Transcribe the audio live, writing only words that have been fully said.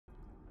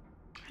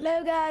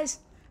Hello guys,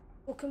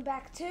 welcome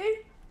back to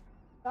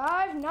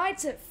Five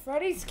Nights at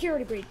Freddy's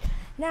Security Breach.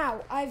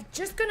 Now, I've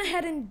just gone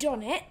ahead and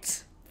done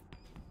it.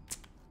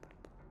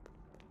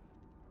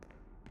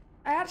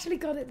 I actually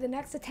got it the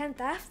next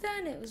attempt after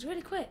and it was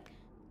really quick.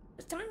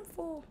 It's time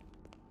for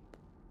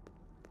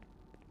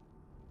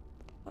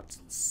what's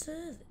in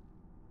service.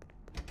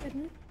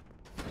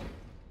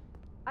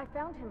 I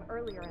found him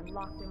earlier and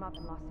locked him up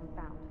and lost and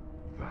found.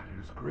 That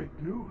is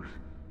great news.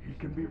 He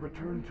can be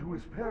returned to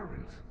his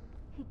parents.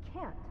 He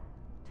can't.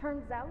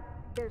 Turns out,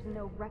 there's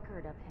no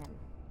record of him.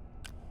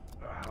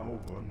 How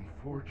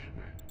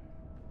unfortunate.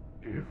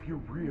 If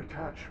you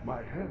reattach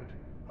my head,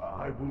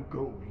 I will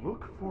go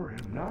look for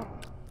him now.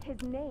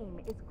 His name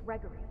is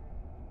Gregory.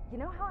 You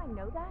know how I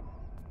know that?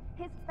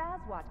 His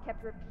Fazwatch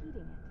kept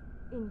repeating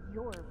it in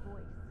your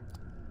voice.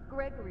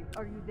 Gregory,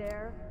 are you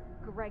there?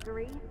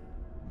 Gregory?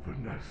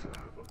 Vanessa,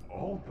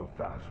 all the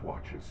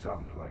Fazwatches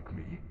sound like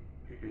me.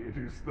 It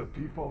is the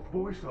default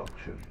voice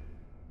option.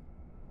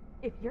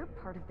 If you're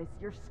part of this,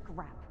 you're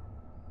scrap.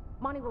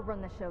 Monty will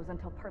run the shows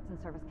until Parts and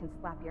Service can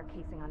slap your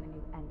casing on a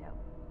new endo.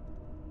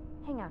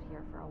 Hang out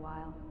here for a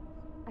while.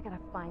 I gotta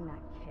find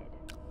that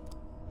kid.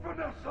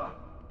 Vanessa!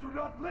 Do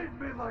not leave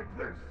me like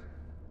this!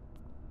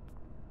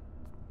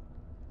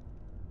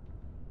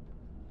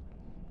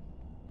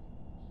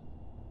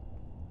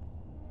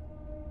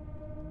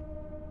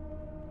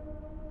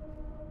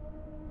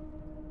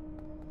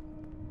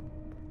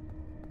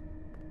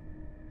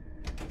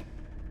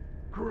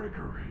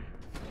 Gregory,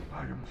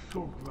 I am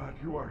so glad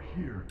you are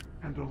here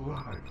and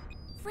alive.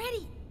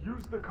 Freddy!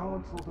 Use the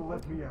console to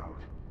let me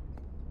out.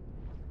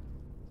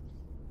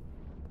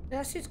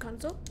 That's his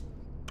console.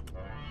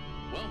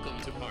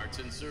 Welcome to Parts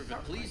and Service.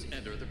 Please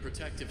enter the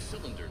protective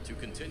cylinder to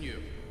continue.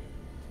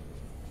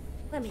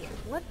 Let me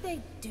in. What'd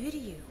they do to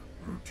you?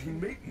 Routine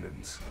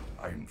maintenance.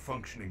 I am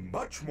functioning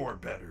much more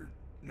better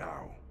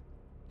now.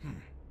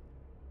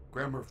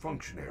 Grammar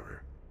function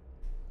error.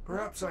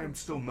 Perhaps I am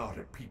still not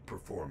at peak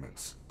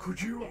performance.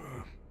 Could you,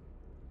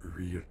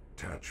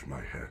 reattach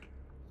my head?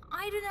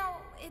 I don't know.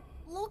 It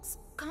looks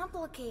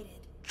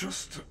complicated.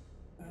 Just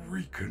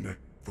reconnect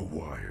the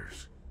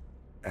wires.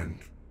 And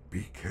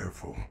be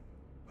careful.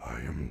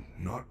 I am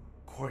not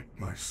quite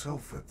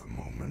myself at the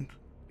moment.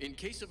 In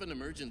case of an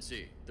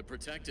emergency, the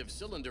protective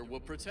cylinder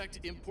will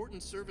protect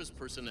important service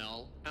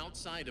personnel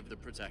outside of the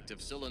protective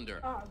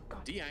cylinder. Oh,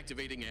 God.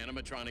 Deactivating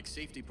animatronic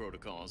safety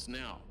protocols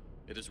now.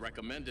 It is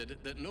recommended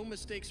that no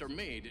mistakes are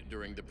made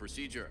during the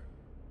procedure.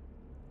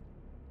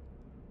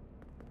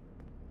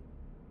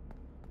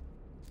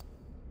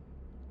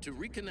 To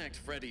reconnect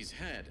Freddy's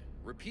head,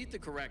 repeat the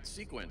correct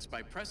sequence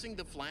by pressing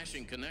the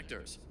flashing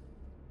connectors.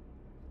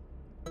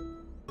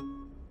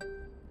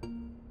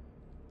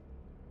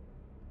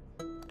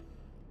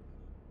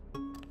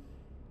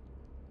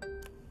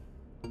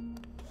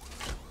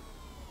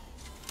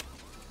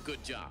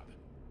 Good job.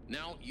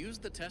 Now use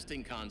the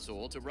testing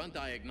console to run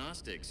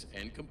diagnostics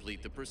and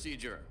complete the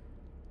procedure.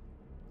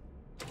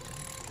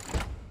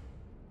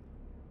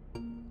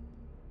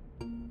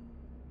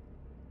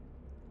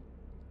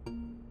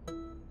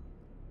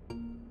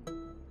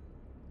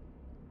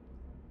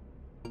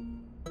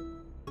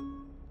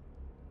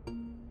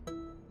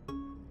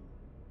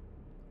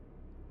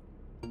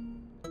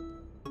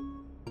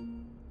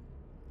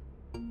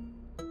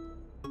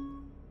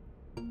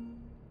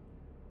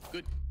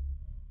 Good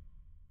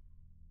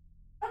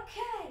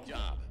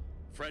job.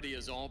 Freddy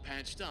is all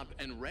patched up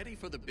and ready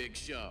for the big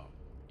show.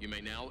 You may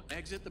now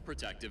exit the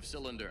protective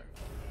cylinder.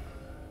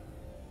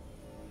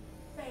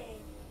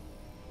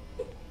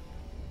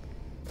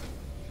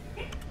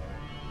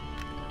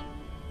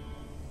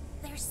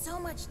 There's so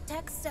much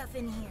tech stuff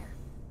in here.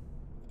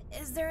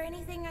 Is there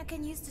anything I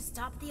can use to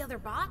stop the other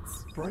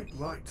bots? Bright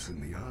lights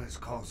in the eyes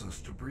cause us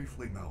to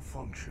briefly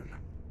malfunction.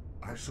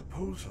 I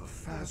suppose a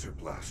phaser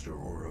blaster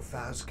or a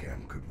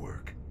phascam could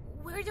work.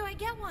 Where do I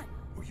get one?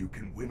 Or you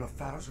can win a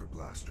phaser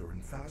blaster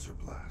in Phaser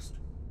Blast.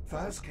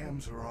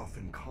 Phascams are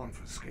often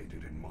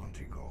confiscated in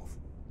Monty Golf,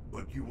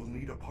 but you will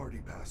need a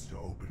party pass to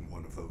open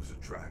one of those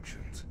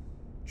attractions.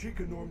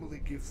 Chica normally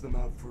gives them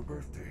out for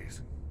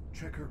birthdays.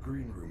 Check her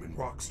green room in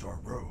Rockstar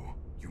Row.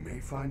 You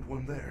may find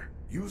one there.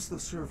 Use the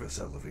service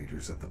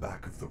elevators at the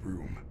back of the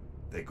room.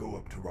 They go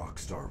up to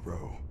Rockstar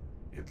Row.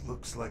 It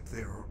looks like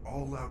they are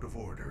all out of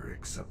order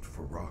except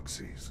for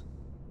Roxy's.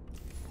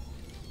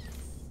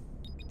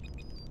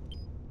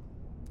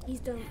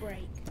 These don't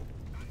break.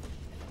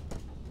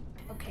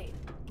 Okay,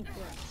 great.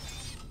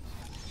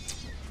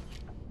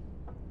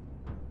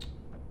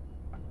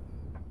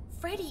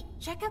 Freddy,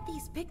 check out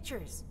these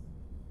pictures.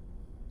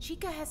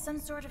 Chica has some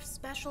sort of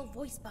special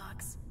voice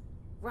box.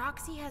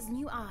 Roxy has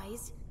new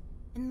eyes,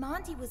 and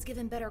Monty was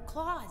given better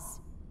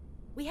claws.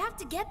 We have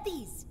to get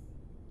these.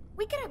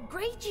 We can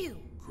upgrade you.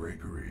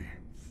 Gregory,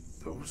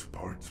 those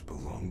parts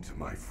belong to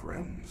my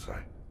friends.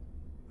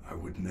 I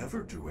would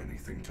never do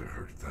anything to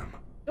hurt them.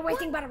 The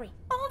waiting battery.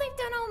 All they've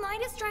done all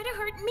night is try to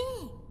hurt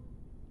me.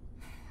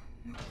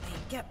 They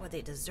get what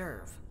they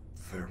deserve.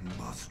 There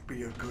must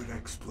be a good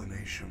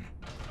explanation.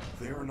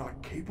 They are not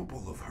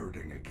capable of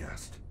hurting a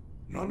guest.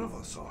 None of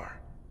us are.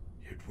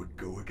 It would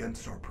go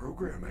against our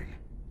programming.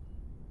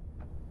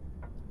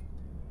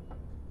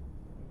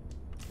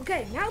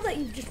 Okay, now that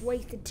you've just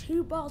wasted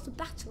 2 bars of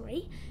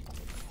battery,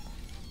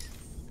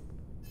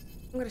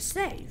 I'm gonna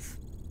save.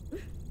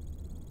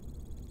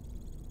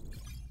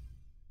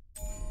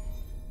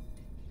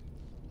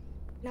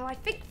 Now I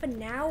think for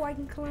now I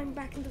can climb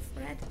back into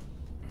Fred.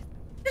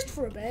 Just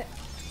for a bit.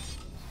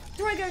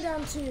 Do I go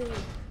down to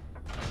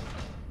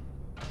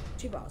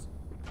 2 bars?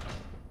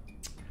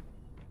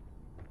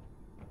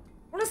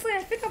 Honestly,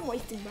 I think I'm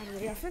wasting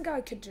battery. I think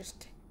I could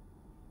just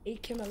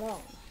take him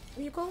along. What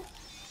do you call?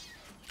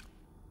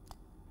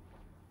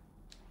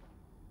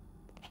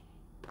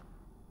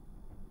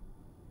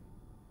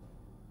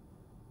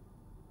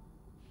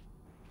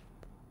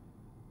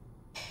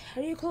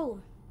 How do you call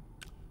him?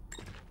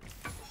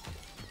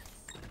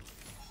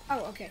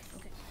 Oh, okay,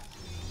 okay.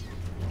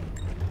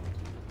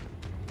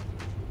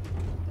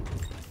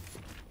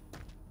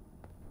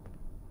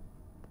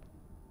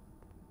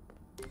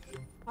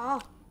 Ah.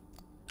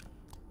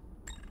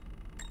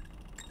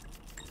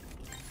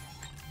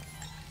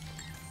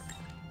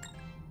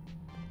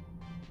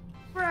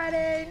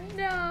 Freddy,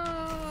 no!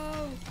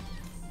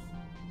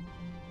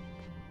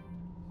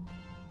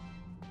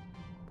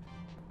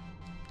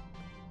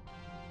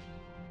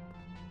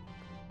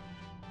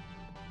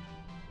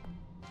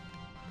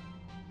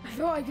 I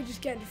thought I could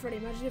just get into Freddy.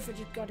 Imagine if I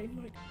just got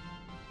in, like,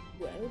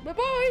 well,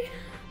 bye-bye!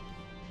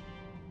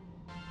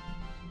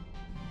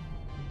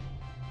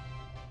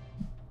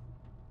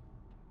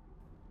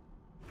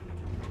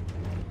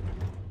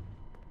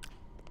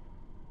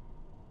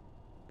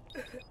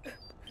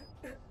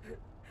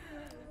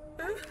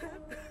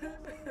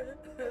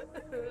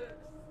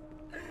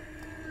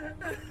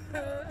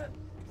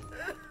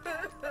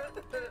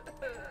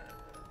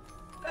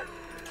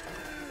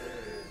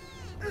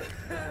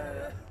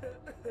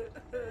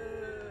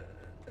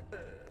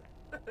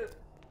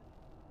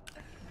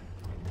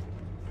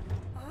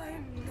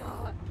 I'm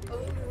not a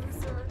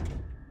loser.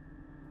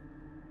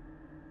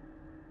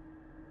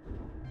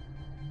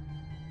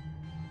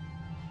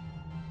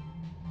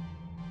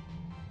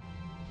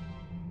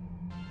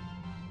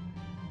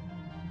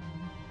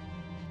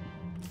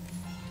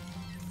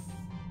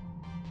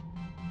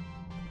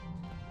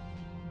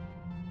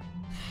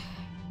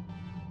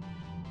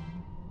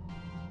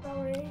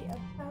 Sorry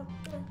about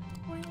the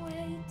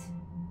wait.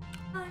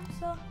 I'm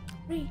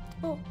sorry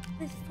for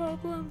this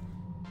problem,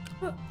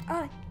 but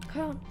I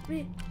can't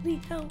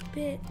really help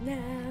it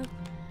now.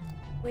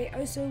 Wait,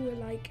 also we're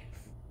like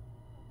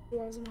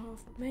 2 hours and a half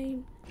from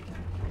main.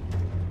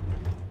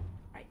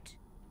 Right.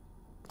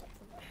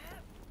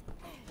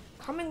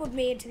 Coming with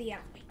me into the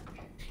alley.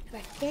 And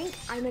I think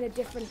I'm in a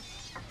different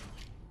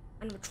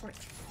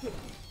animatronic.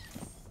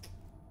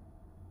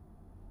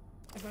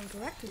 If I'm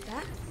correct with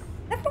that,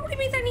 that probably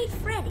means I need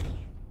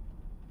Freddy.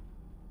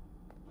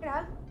 You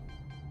know,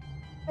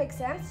 makes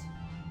sense.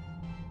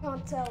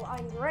 Can't tell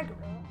I'm the regular.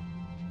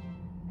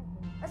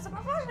 So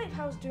my flashlight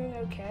power's doing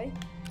okay.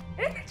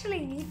 I don't actually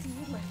need to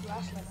use my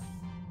flashlight.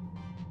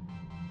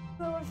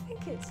 So I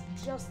think it's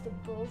just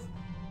above.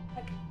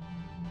 Like,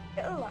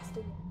 it'll last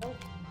a while.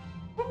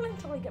 Probably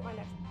until I get my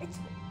next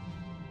picture.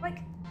 Like,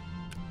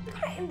 I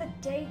got it in the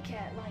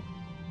daycare at like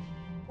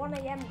 1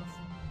 AM before.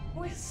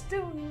 We're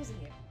still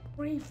using it.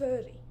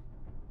 3:30.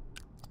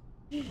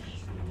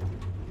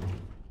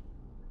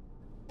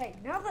 Okay,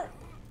 now that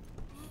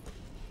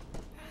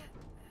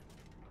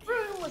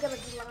we're gonna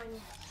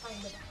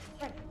find it.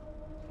 Right.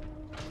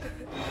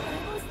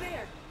 Almost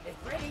there. If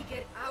Freddy,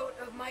 get out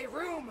of my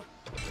room.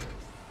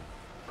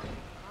 Come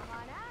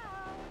on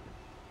out,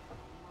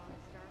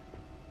 monster.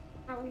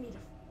 Now we need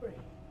a 3.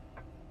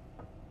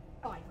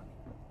 5.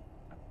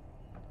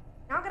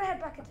 Now I'm gonna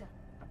head back into.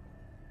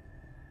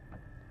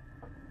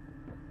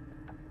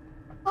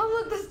 Oh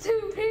look, there's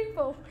 2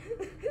 people.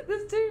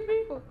 There's 2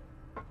 people.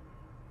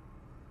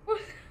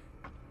 What?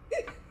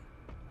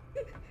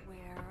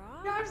 Where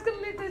are No, I'm just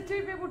gonna leave those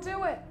 2 people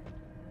to it.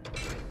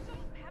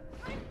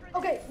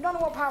 Okay, none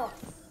of our power.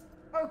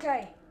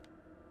 Okay.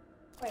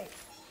 Wait.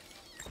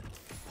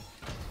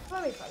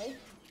 Let me, Freddy.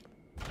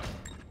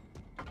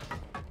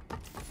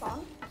 Come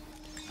on.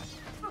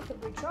 I can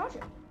recharge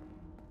it.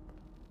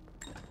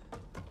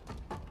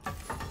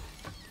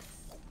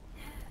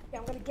 Yeah,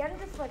 I'm gonna get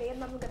into Freddy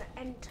and then I'm gonna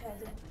enter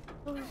the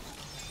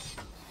boost.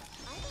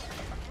 I bet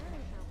your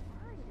parents are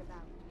worried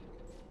about you.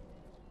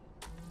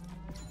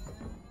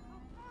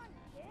 Come on,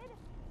 kid.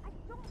 I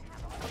don't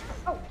have all that.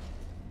 Oh,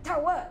 that's how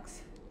it works.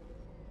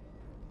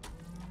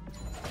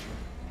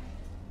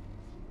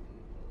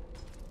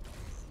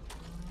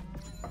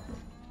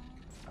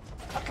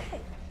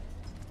 Okay.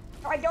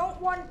 I don't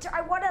want to,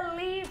 I want to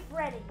leave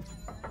Freddy.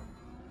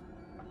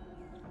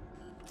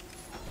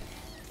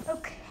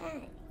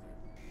 Okay.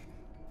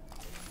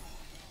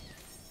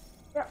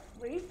 Yeah,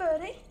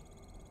 3:30.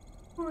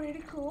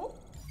 Pretty cool.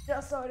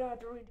 Just so I don't have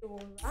to redo all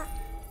of that.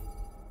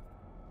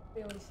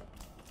 We already said.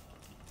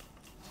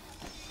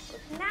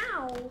 But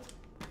now,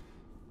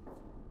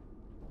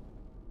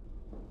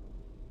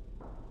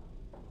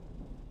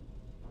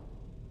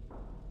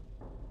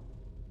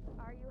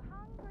 Are you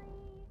hungry?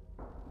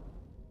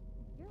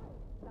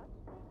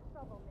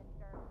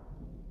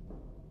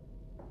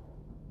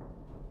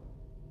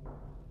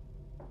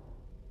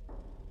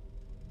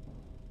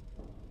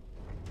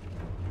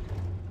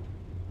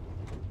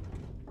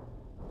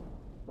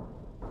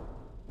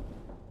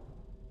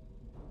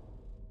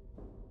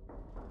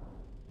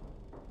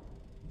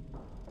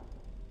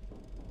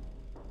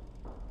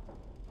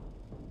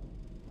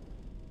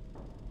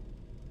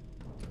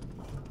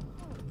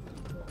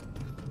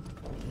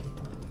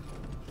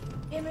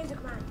 Hear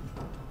music, man.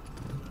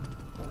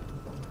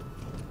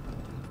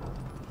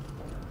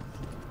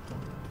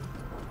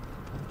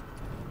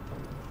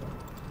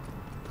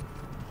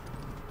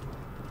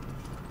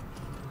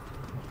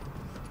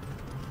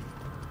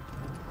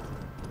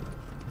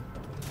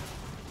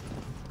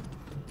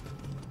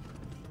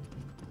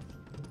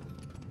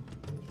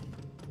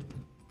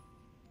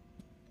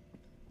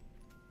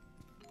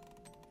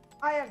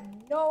 I have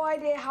no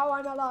idea how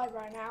I'm alive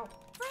right now.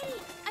 Freddy,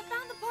 I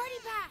found the party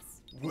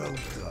pass. Well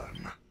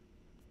done.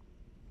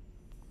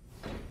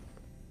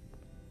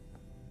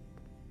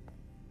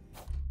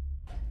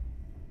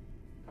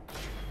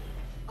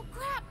 Oh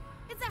crap!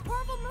 It's that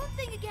horrible moon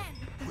thing again.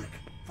 Quick,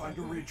 find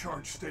a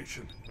recharge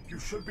station. You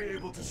should be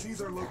able to see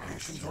their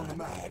locations on the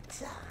map.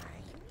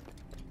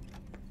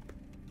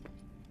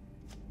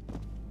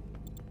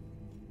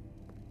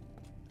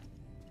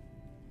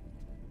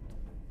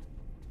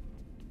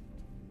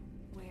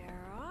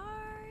 Where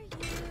are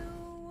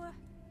you?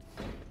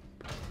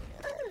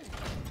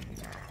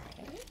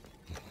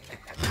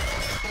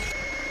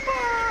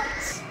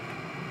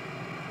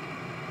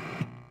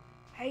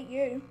 Hate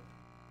you.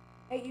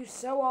 Hate you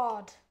so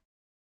hard.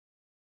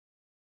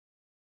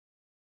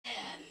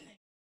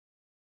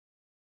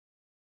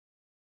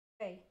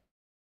 Hey.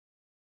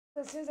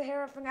 As soon as I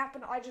hear everything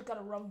happen, I just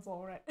gotta run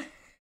for it.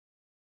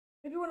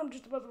 Maybe when I'm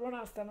just about to run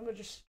out of time, I'm gonna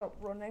just stop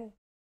running.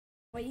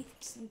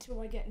 Wait until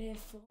I get near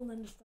full and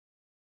then just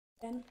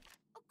again.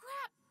 Oh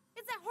crap!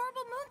 It's that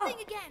horrible moon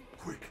thing again.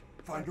 Quick,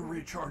 find a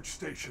recharge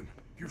station.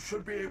 You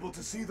should be able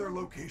to see their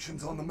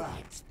locations on the map.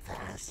 It's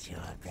past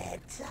your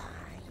bedtime.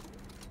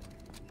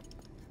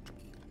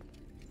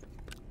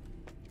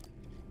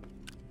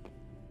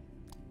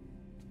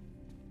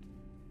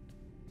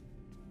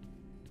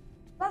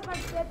 That's my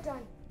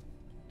bedtime.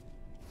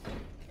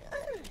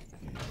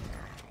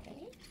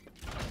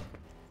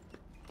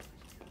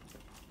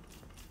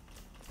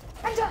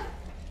 Enter!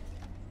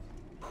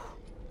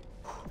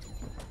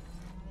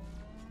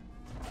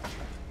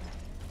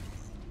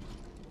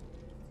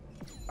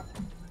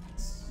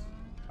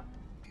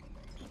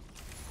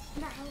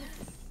 Now.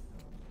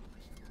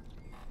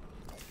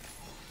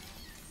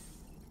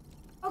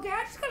 Okay,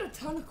 I just got a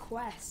ton of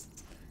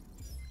quests.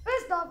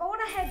 First off, I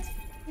want to head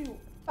to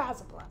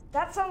Bazabla.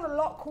 That sounds a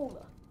lot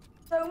cooler.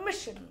 So,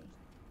 mission.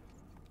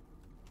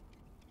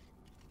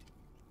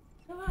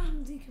 Come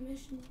on,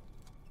 decommission.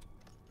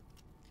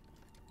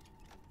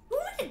 Who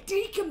would a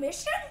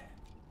decommission?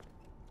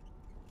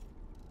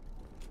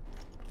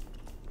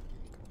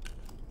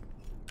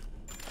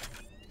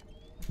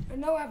 I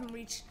know I haven't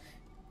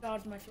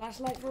recharged my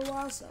flashlight for a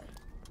while, so.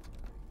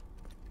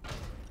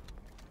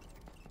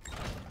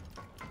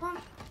 Come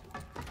on.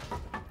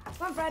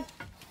 Come on, Fred.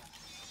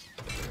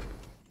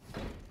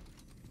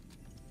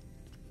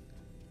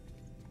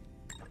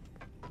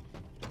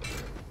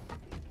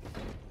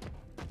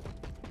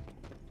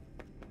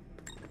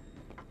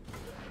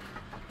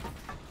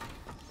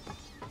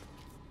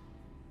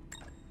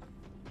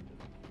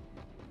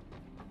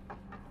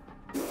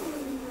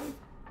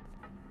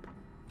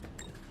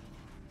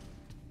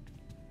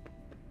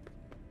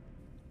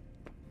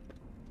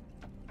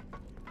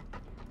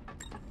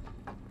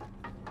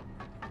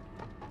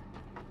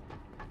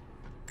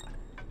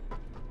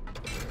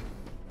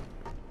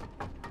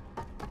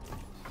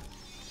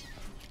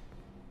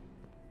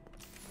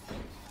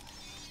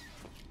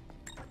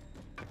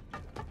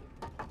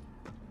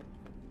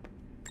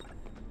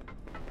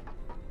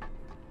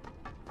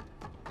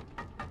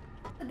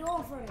 The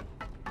door, Freddy.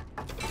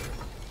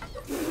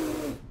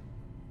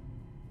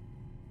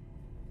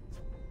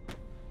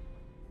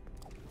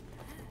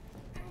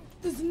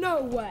 There's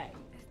no way.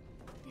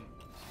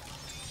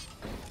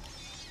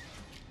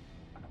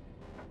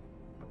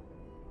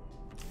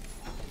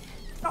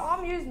 No,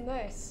 I'm using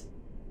this.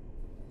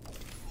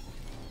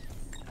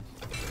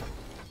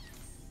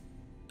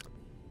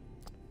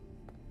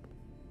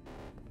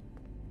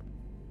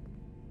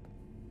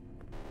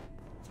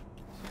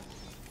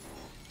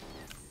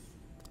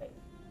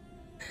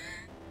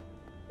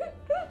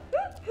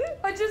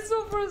 I just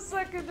saw for a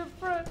second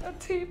a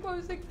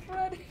T-posing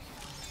Freddy.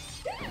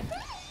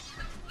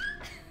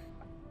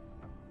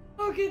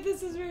 Okay,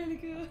 this is really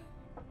good.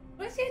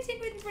 When I see a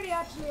T-posing Freddy,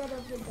 actually, I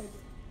don't think I do.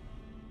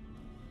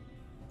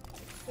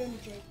 Only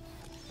joke.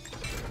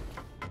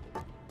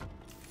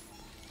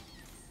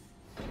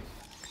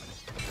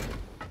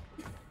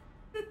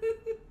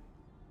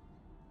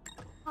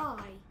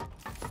 Hi.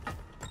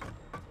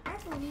 I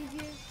believe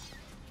you.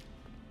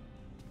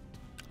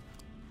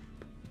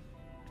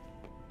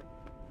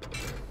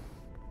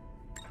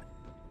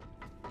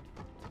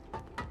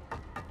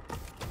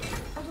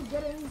 I'm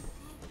getting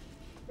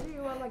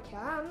you while I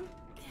can.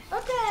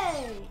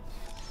 Okay.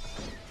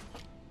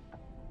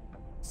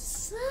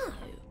 So,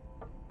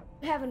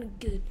 I'm having a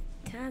good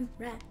time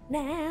right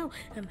now.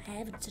 I'm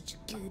having such a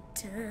good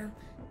time.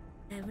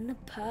 Having a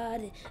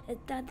party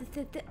at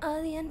the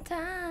audience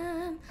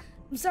time.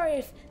 I'm sorry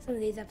if some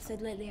of these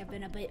episodes lately have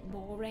been a bit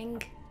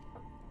boring.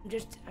 I'm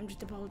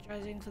just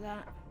apologizing for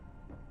that.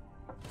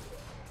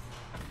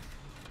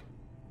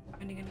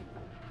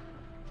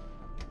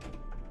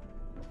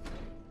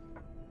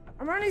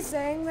 I'm only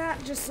saying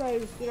that just so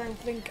you don't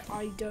think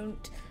I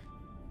don't,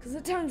 because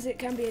at times it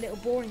can be a little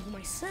boring for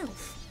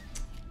myself.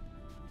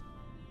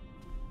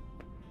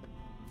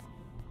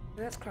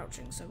 That's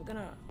crouching, so we're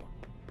gonna.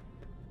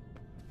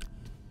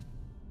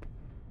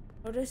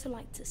 I'd also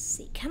like to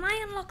see. Can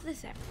I unlock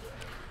this area?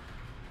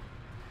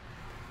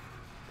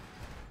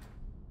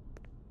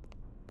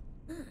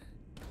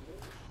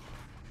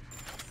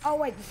 Oh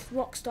wait, this is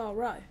Rockstar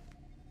Row.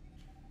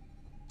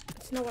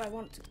 That's not where I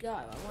want to go.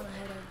 I want to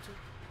head over to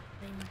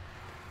the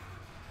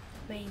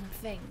main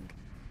thing.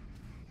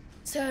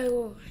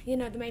 So, you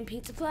know, the main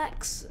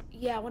Pizzaplex?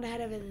 Yeah, I want to head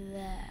over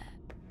there.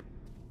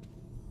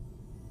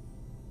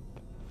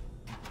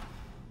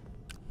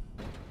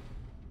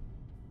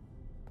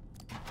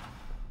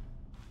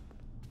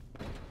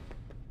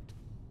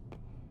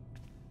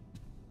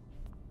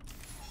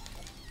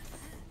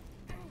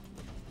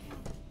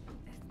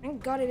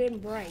 Thank God it didn't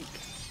break.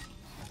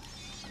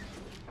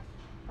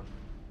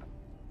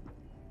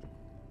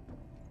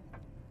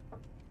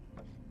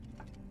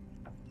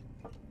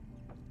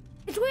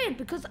 It's weird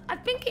because I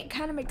think it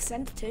kind of makes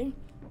sense too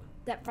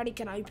that Freddy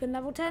can open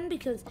level 10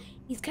 because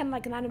he's kind of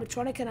like an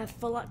animatronic and has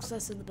full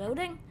access to the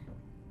building.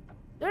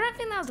 I don't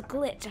think that was a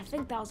glitch. I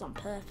think that was on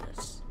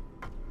purpose.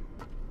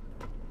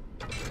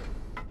 To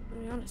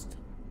be honest,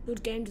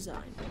 good game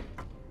design.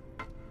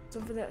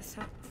 Something that's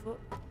foot.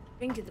 I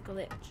think it's a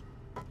glitch.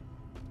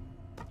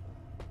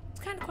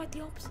 Kind of quite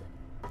the opposite.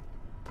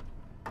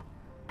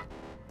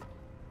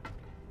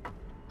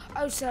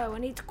 Oh, so I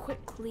need to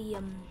quickly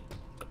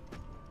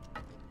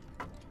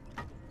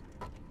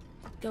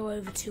go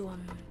over to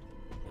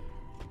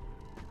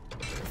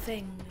the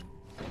thing.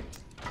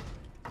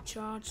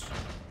 Charge.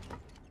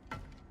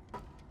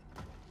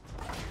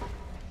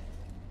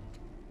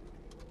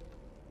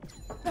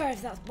 Sorry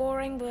if that's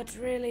boring, but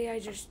really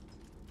I just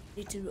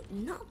need to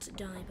not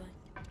die by.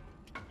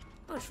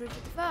 Oh, it's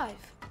 3:55.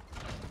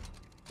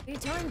 The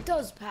time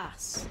does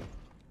pass.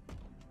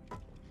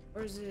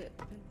 Or is it?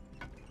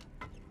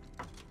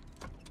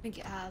 I think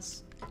it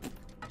has.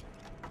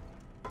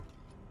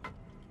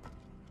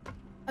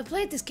 I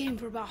played this game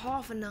for about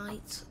half a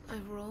night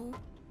overall.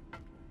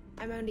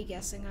 I'm only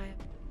guessing.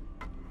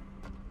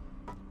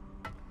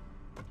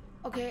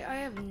 Okay, I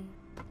haven't.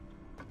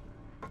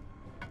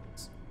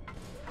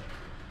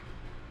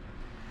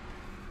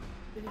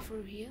 Maybe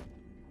through here.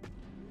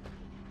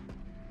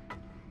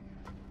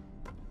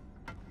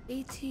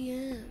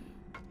 ATM.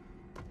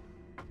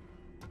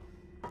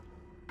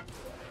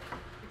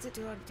 Is it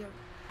too hard to do?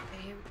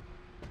 Okay, here.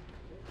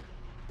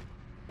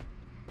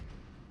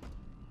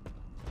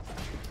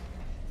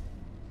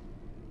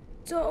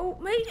 So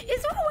maybe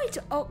is there a way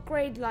to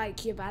upgrade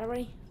like your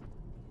battery?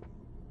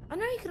 I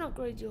know you can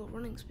upgrade your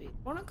running speed.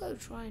 Why not go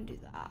try and do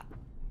that?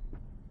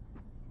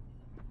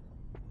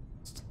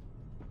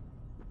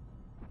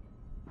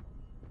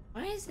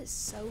 Why is it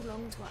so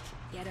long to actually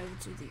get over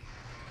to the?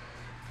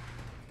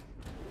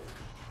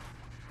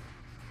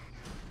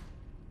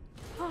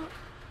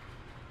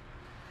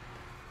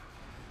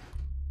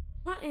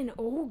 What in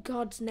all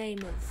God's name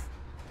of?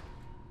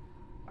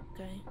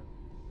 Okay.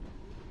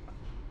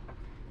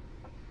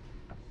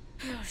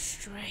 Oh,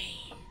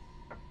 strange.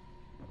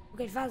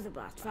 Okay, Fazzer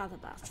Blast,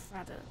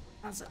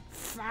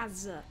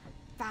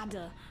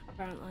 Fadder,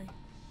 apparently.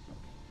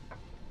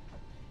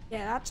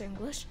 Yeah, that's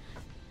English.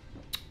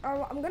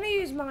 Oh, I'm gonna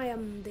use my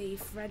the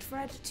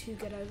Fred to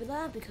get over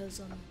there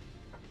because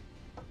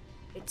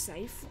it's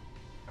safe.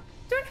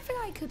 Is there anything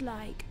I could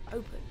like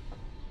open?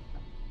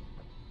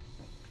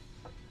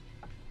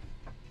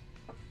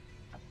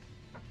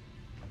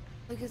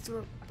 Like, is there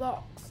a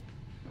box?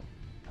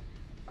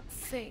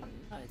 Thing?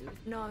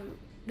 No,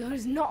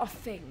 there's not a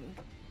thing.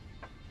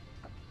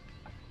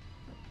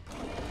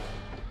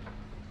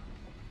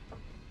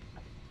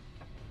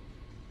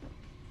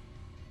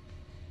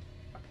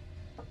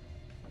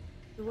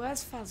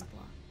 Where's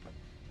Fazbla?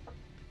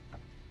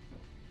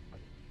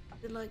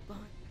 Is it like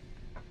behind?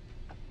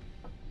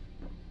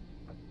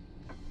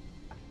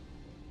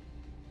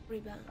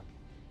 Rebound.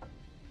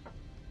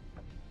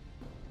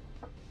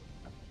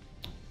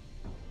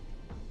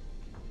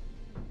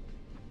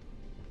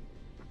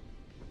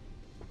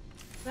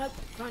 Nope,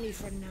 can't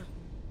use Freddy now.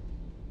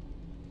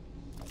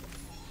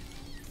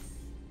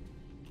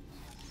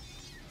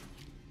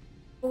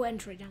 Oh,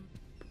 entry down.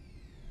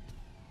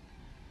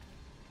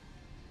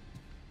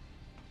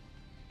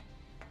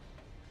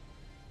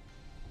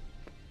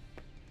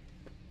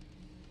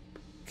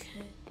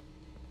 Okay.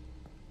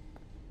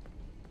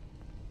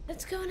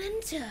 Let's go and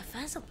enter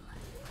Fazzer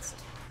Blast.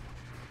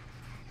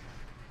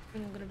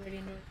 I'm gonna really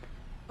into it.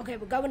 Okay,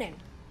 we're going in.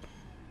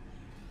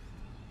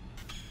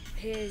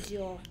 Here's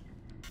your.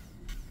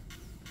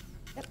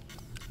 Yep.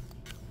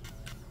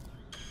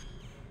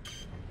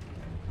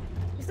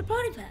 It's the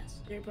party pass. Is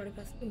there a party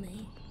pass for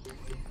me?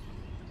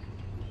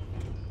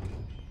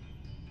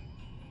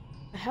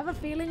 I have a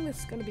feeling this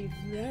is gonna be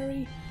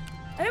very.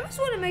 I almost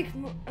want to make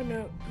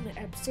an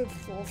episode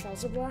 4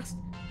 Fazzer Blast.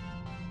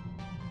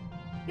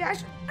 Yeah,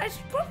 I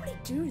should probably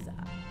do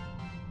that.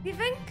 Do you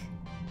think?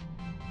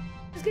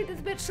 Let's get this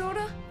a bit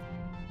shorter.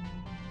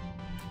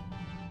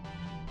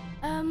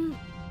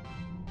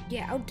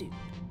 Yeah, I'll do.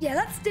 Yeah,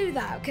 let's do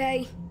that,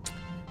 okay?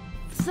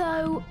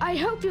 So, I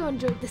hope you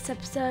enjoyed this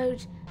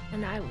episode,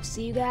 and I will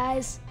see you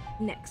guys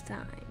next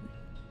time.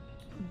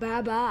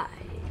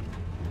 Bye-bye.